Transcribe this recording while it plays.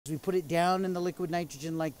As we put it down in the liquid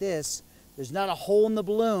nitrogen like this, there's not a hole in the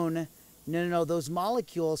balloon. No, those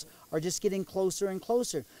molecules are just getting closer and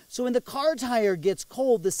closer. So when the car tire gets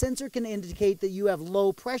cold, the sensor can indicate that you have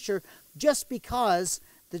low pressure just because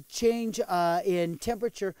the change in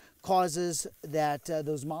temperature causes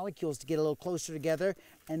those molecules to get a little closer together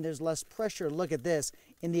and there's less pressure. Look at this.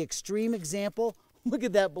 In the extreme example, look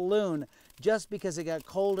at that balloon. Just because it got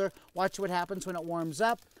colder, watch what happens when it warms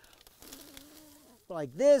up.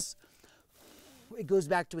 Like this, it goes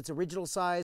back to its original size.